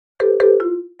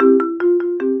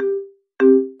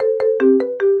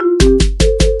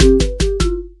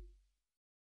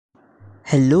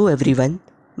Hello everyone,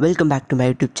 welcome back to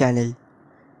my YouTube channel.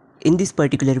 In this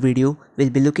particular video, we'll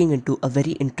be looking into a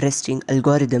very interesting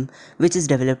algorithm which is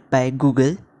developed by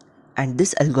Google, and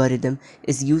this algorithm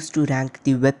is used to rank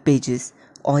the web pages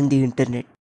on the internet.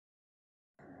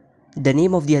 The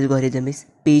name of the algorithm is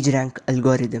PageRank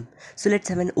algorithm. So let's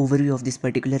have an overview of this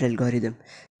particular algorithm.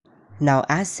 Now,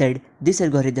 as said, this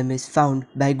algorithm is found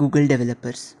by Google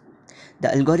developers.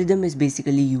 The algorithm is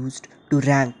basically used to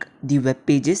rank the web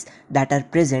pages that are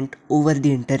present over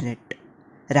the internet.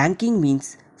 Ranking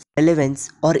means relevance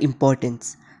or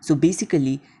importance. So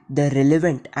basically, the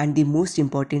relevant and the most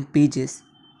important pages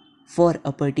for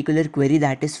a particular query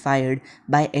that is fired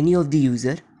by any of the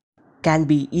user can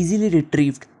be easily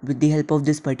retrieved with the help of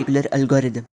this particular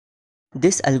algorithm.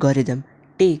 This algorithm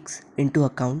takes into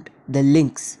account the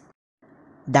links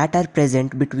that are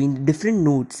present between different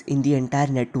nodes in the entire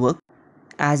network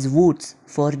as votes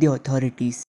for the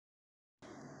authorities.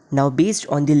 Now, based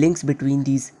on the links between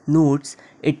these nodes,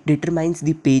 it determines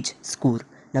the page score.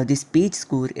 Now, this page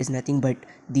score is nothing but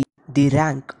the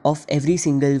rank of every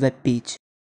single web page.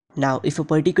 Now, if a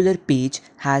particular page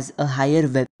has a higher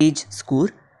web page score,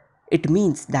 it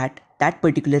means that that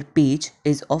particular page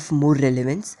is of more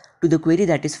relevance to the query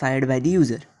that is fired by the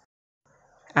user.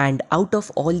 And out of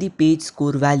all the page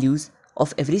score values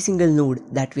of every single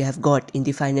node that we have got in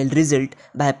the final result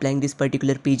by applying this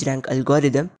particular PageRank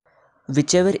algorithm,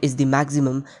 whichever is the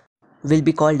maximum will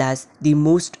be called as the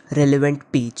most relevant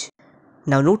page.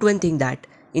 Now note one thing, that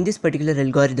in this particular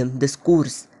algorithm, the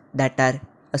scores that are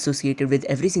associated with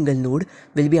every single node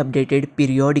will be updated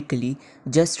periodically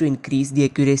just to increase the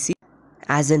accuracy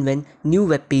as and when new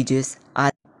web pages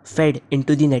are fed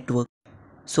into the network.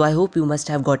 So I hope you must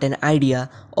have got an idea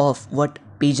of what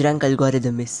PageRank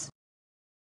algorithm is.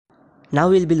 Now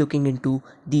we'll be looking into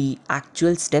the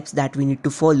actual steps that we need to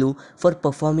follow for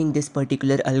performing this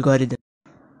particular algorithm.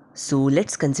 So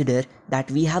let's consider that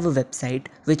we have a website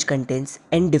which contains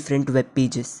n different web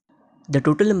pages. The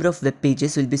total number of web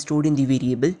pages will be stored in the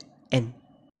variable n.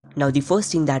 Now the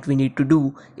first thing that we need to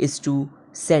do is to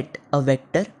set a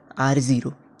vector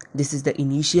r0. This is the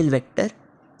initial vector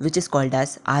which is called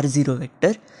as r0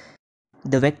 vector.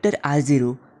 The vector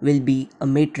r0 will be a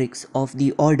matrix of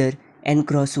the order n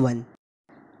cross 1,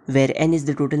 where n is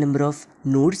the total number of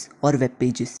nodes or web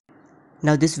pages.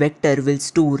 Now this vector will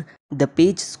store the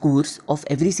page scores of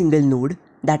every single node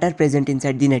that are present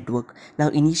inside the network. Now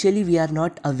initially we are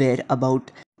not aware about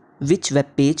which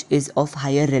web page is of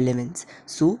higher relevance.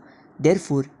 So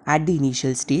therefore at the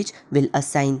initial stage we'll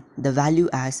assign the value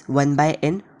as 1 by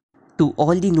n to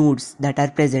all the nodes that are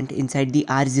present inside the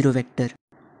r0 vector.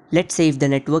 Let's say if the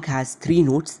network has 3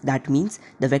 nodes, that means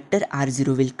the vector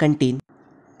r0 will contain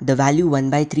the value 1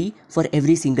 by 3 for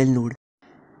every single node.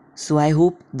 So I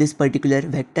hope this particular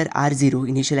vector r0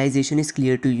 initialization is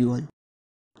clear to you all.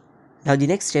 Now the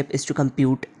next step is to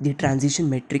compute the transition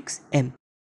matrix M.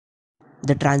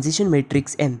 The transition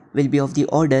matrix M will be of the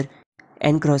order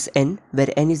n cross n,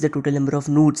 where n is the total number of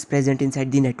nodes present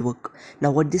inside the network. Now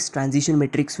what this transition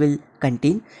matrix will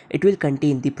contain? It will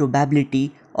contain the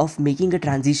probability of making a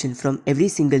transition from every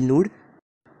single node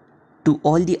to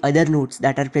all the other nodes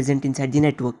that are present inside the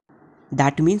network.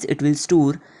 That means it will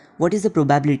store what is the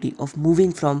probability of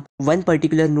moving from one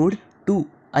particular node to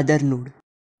other node.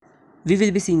 We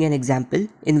will be seeing an example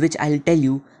in which I'll tell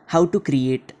you how to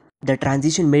create the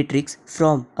transition matrix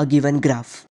from a given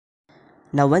graph.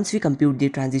 Now once we compute the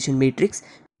transition matrix,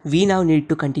 we now need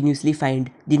to continuously find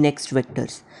the next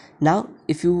vectors. Now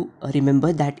if you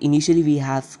remember that initially we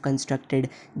have constructed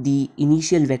the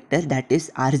initial vector, that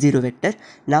is r0 vector.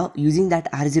 Now using that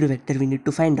r0 vector we need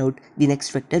to find out the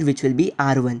next vector, which will be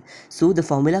r1. So the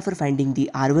formula for finding the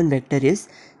r1 vector is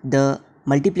the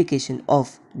multiplication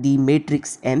of the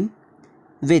matrix M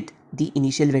with the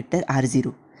initial vector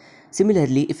r0.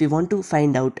 Similarly, if we want to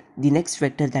find out the next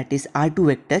vector, that is r2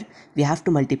 vector, we have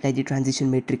to multiply the transition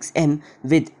matrix M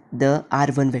with the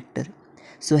r1 vector.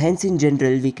 So hence in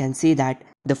general we can say that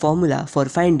the formula for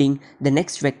finding the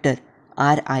next vector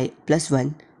ri plus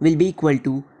 1 will be equal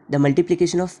to the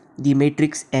multiplication of the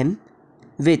matrix M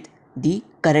with the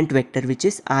current vector, which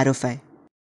is r of I.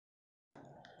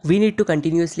 We need to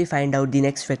continuously find out the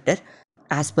next vector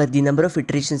as per the number of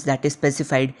iterations that is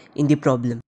specified in the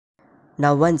problem.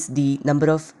 Now once the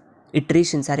number of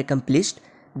iterations are accomplished,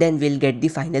 then we'll get the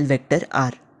final vector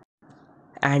r.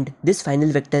 And this final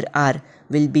vector r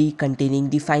will be containing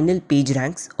the final page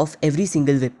ranks of every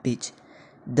single web page.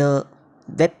 The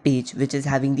web page which is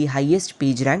having the highest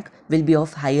page rank will be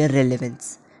of higher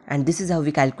relevance, and this is how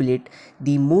we calculate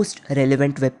the most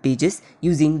relevant web pages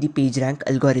using the PageRank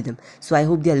algorithm. So I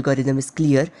hope the algorithm is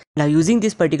clear. Now using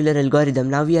this particular algorithm,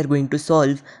 now we are going to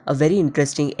solve a very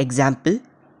interesting example,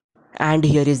 and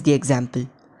here is the example.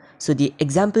 So the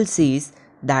example says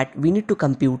that we need to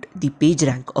compute the page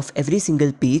rank of every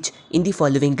single page in the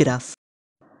following graph.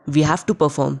 We have to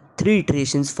perform 3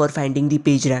 iterations for finding the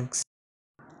page ranks.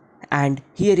 And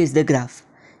here is the graph.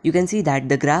 You can see that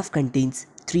the graph contains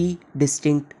 3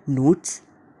 distinct nodes,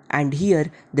 and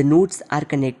here the nodes are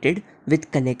connected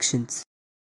with connections.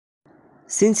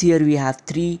 Since here we have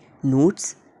 3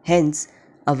 nodes, hence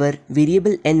our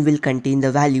variable n will contain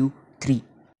the value 3.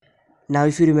 Now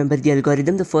if you remember the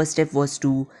algorithm, the first step was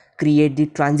to create the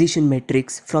transition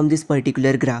matrix from this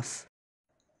particular graph.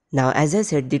 Now as I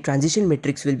said, the transition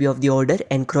matrix will be of the order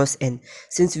n cross n.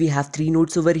 Since we have 3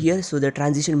 nodes over here, so the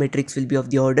transition matrix will be of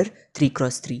the order 3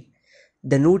 cross 3.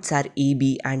 The nodes are A,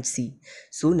 B and C.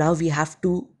 So now we have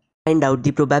to find out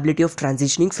the probability of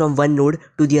transitioning from one node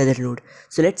to the other node.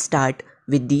 So let's start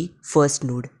with the first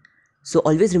node. So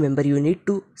always remember, you need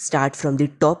to start from the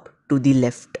top to the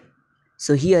left.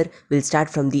 So here we'll start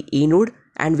from the A node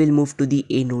and we'll move to the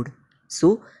A node.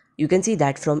 So you can see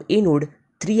that from A node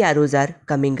 3 arrows are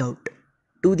coming out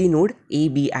to the node A,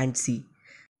 B and C.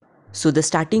 So the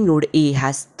starting node A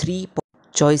has 3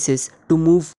 choices to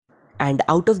move, and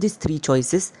out of these 3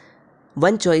 choices,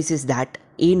 one choice is that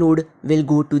A node will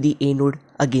go to the A node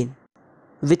again,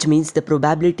 which means the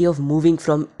probability of moving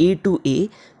from A to A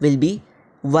will be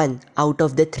 1 out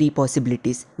of the 3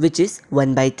 possibilities, which is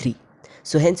 1 by 3.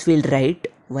 So hence we'll write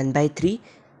 1 by 3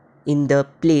 in the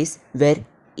place where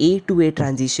A to A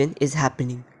transition is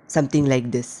happening, something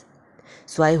like this.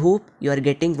 So I hope you are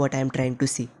getting what I am trying to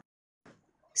say.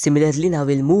 Similarly, now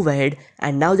we'll move ahead,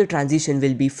 and now the transition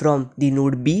will be from the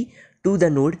node B to the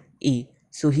node A.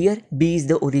 So here B is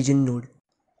the origin node.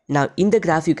 Now in the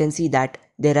graph you can see that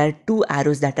there are 2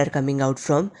 arrows that are coming out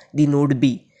from the node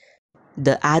B.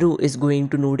 The arrow is going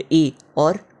to node A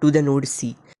or to the node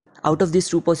C. Out of these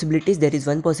 2 possibilities, there is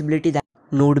one possibility that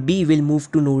node B will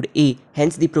move to node A,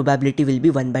 hence the probability will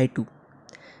be 1 by 2.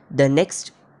 The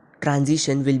next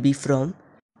transition will be from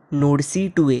node C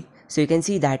to A. So you can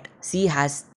see that C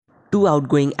has 2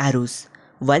 outgoing arrows,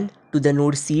 one to the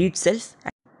node C itself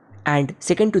and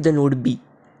second to the node B.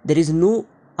 There is no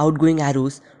outgoing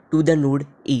arrows to the node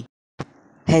A.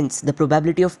 Hence, the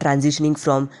probability of transitioning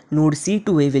from node C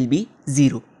to A will be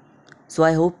 0. So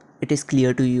I hope it is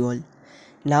clear to you all.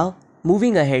 Now,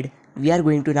 moving ahead, we are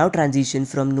going to now transition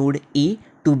from node A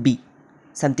to B,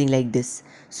 something like this.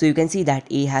 So you can see that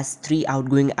A has 3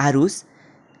 outgoing arrows.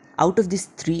 Out of these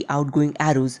 3 outgoing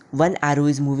arrows, one arrow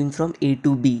is moving from A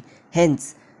to B.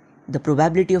 Hence, the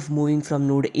probability of moving from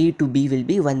node A to B will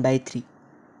be 1 by 3.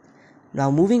 Now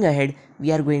moving ahead,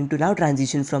 we are going to now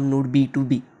transition from node B to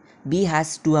B. B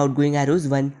has 2 outgoing arrows,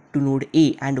 one to node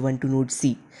A and one to node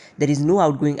C. There is no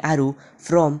outgoing arrow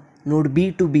from node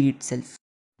B to B itself.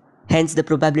 Hence the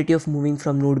probability of moving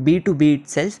from node B to B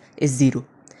itself is 0.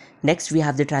 Next we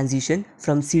have the transition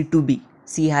from C to B.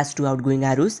 C has 2 outgoing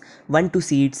arrows, one to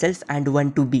C itself and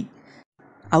one to B.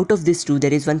 Out of these 2,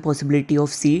 there is one possibility of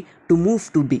C to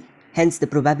move to B. Hence the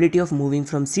probability of moving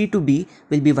from C to B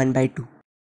will be 1 by 2.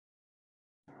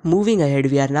 Moving ahead,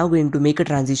 we are now going to make a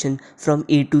transition from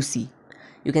A to C.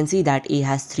 You can see that A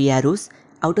has 3 arrows.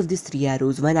 Out of these 3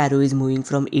 arrows, one arrow is moving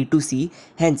from A to C.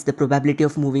 Hence, the probability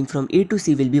of moving from A to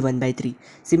C will be 1 by 3.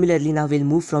 Similarly, now we'll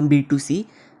move from B to C.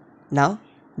 Now,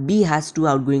 B has 2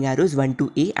 outgoing arrows, one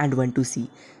to A and one to C.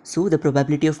 So, the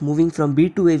probability of moving from B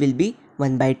to A will be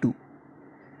 1 by 2.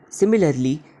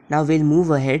 Similarly, now we'll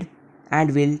move ahead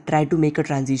and we'll try to make a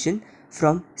transition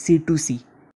from C to C.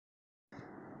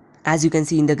 As you can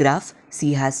see in the graph,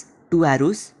 C has 2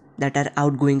 arrows that are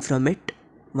outgoing from it,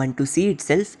 one to C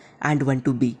itself and one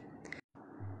to B.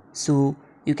 So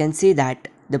you can say that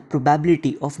the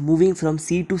probability of moving from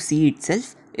C to C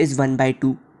itself is 1 by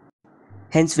 2.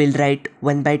 Hence we'll write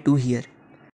 1 by 2 here.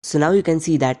 So now you can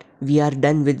see that we are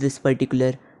done with this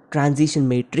particular transition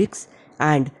matrix,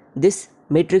 and this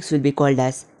matrix will be called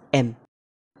as M.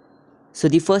 So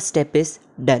the first step is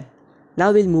done.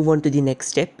 Now we'll move on to the next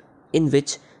step, in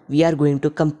which we are going to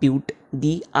compute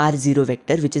the R0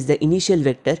 vector, which is the initial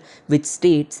vector which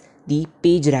states the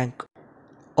page rank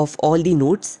of all the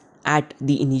nodes at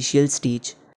the initial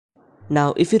stage.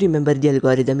 Now if you remember the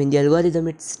algorithm, in the algorithm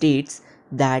it states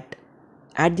that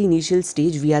at the initial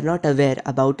stage we are not aware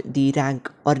about the rank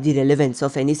or the relevance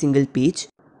of any single page.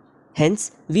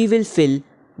 Hence we will fill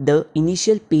the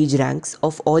initial page ranks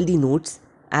of all the nodes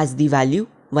as the value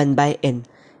 1 by n.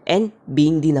 N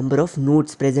being the number of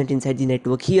nodes present inside the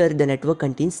network. Here the network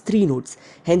contains 3 nodes.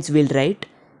 Hence we'll write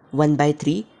 1 by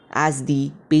 3 as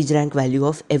the PageRank value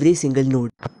of every single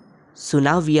node. So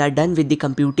now we are done with the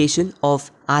computation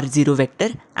of R0 vector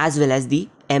as well as the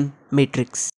M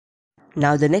matrix.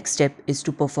 Now the next step is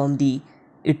to perform the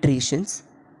iterations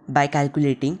by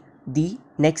calculating the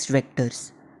next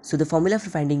vectors. So the formula for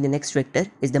finding the next vector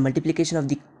is the multiplication of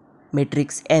the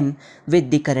matrix M with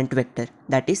the current vector,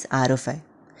 that is R of I.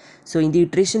 So in the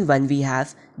iteration 1 we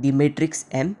have the matrix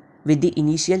M with the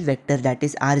initial vector, that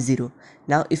is R0.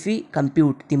 Now if we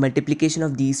compute the multiplication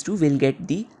of these two, we'll get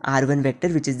the R1 vector,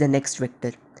 which is the next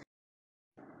vector.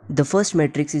 The first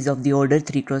matrix is of the order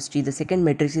 3 cross 3, the second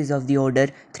matrix is of the order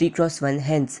 3 cross 1,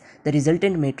 hence the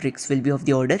resultant matrix will be of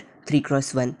the order 3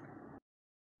 cross 1.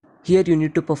 Here you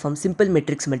need to perform simple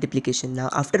matrix multiplication. Now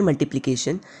after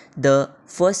multiplication, the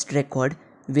first record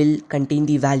will contain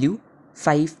the value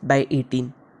 5 by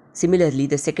 18. Similarly,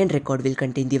 the second record will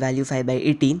contain the value 5 by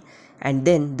 18, and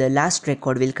then the last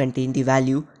record will contain the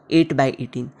value 8 by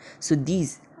 18. So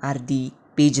these are the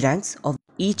page ranks of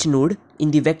each node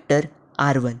in the vector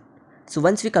R1. So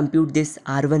once we compute this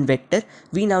R1 vector,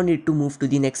 we now need to move to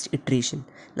the next iteration.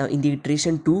 Now in the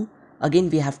iteration 2, again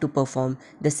we have to perform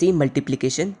the same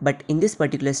multiplication, but in this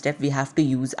particular step we have to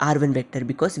use R1 vector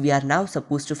because we are now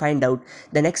supposed to find out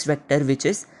the next vector, which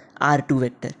is R2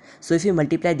 vector. So if we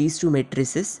multiply these two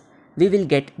matrices, we will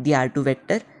get the R2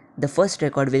 vector. The first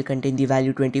record will contain the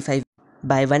value 25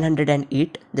 by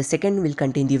 108, the second will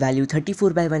contain the value 34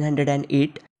 by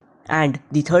 108, and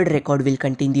the third record will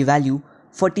contain the value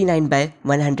 49 by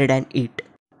 108.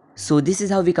 So this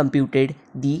is how we computed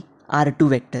the R2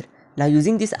 vector. Now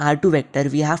using this R2 vector,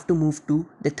 we have to move to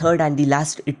the third and the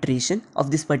last iteration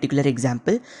of this particular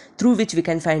example, through which we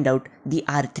can find out the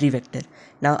R3 vector.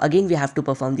 Now again we have to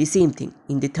perform the same thing.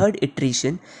 In the third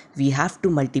iteration, we have to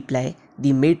multiply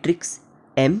the matrix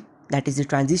M, that is the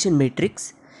transition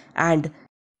matrix, and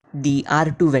the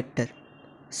R2 vector.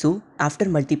 So after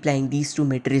multiplying these two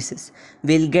matrices,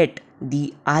 we'll get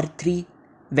the R3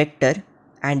 vector,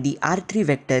 and the R3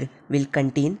 vector will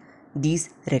contain these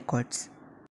records.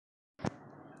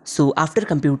 So after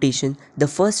computation, the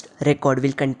first record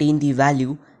will contain the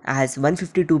value as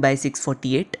 152 by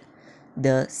 648.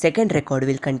 The second record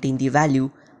will contain the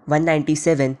value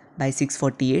 197 by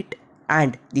 648,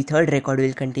 and the third record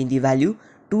will contain the value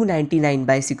 299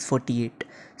 by 648.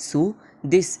 So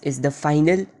this is the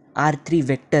final R3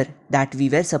 vector that we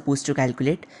were supposed to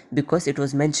calculate, because it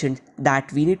was mentioned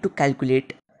that we need to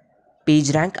calculate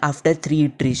PageRank after 3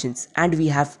 iterations, and we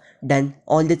have done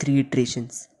all the 3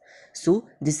 iterations. So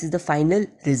this is the final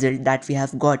result that we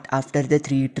have got after the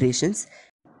 3 iterations.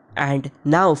 And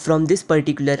now from this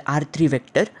particular R3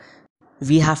 vector,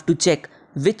 we have to check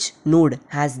which node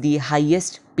has the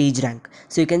highest PageRank.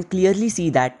 So you can clearly see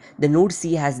that the node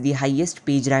C has the highest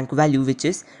PageRank value, which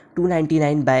is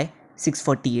 299 by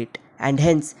 648, and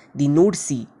hence the node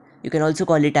C, you can also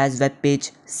call it as web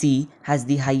page C, has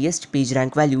the highest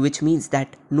PageRank value, which means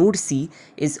that node C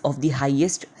is of the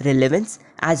highest relevance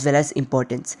as well as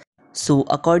importance. So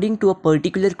according to a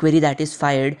particular query that is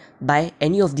fired by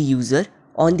any of the user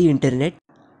on the internet,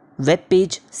 web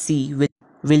page C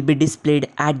will be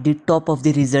displayed at the top of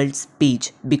the results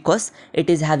page because it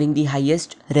is having the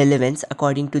highest relevance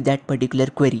according to that particular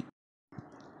query.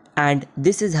 And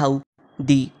this is how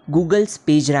the Google's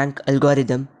PageRank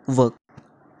algorithm works.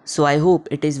 So I hope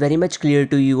it is very much clear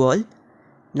to you all.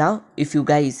 Now if you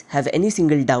guys have any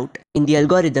single doubt in the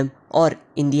algorithm or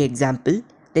in the example,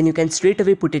 then you can straight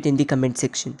away put it in the comment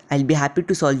section. I'll be happy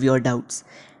to solve your doubts.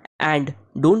 And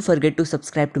don't forget to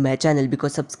subscribe to my channel,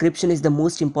 because subscription is the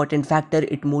most important factor.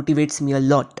 It motivates me a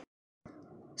lot.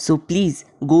 So please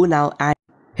go now and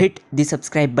hit the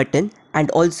subscribe button,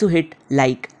 and also hit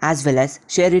like as well as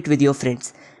share it with your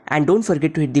friends. And don't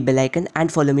forget to hit the bell icon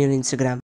and follow me on Instagram.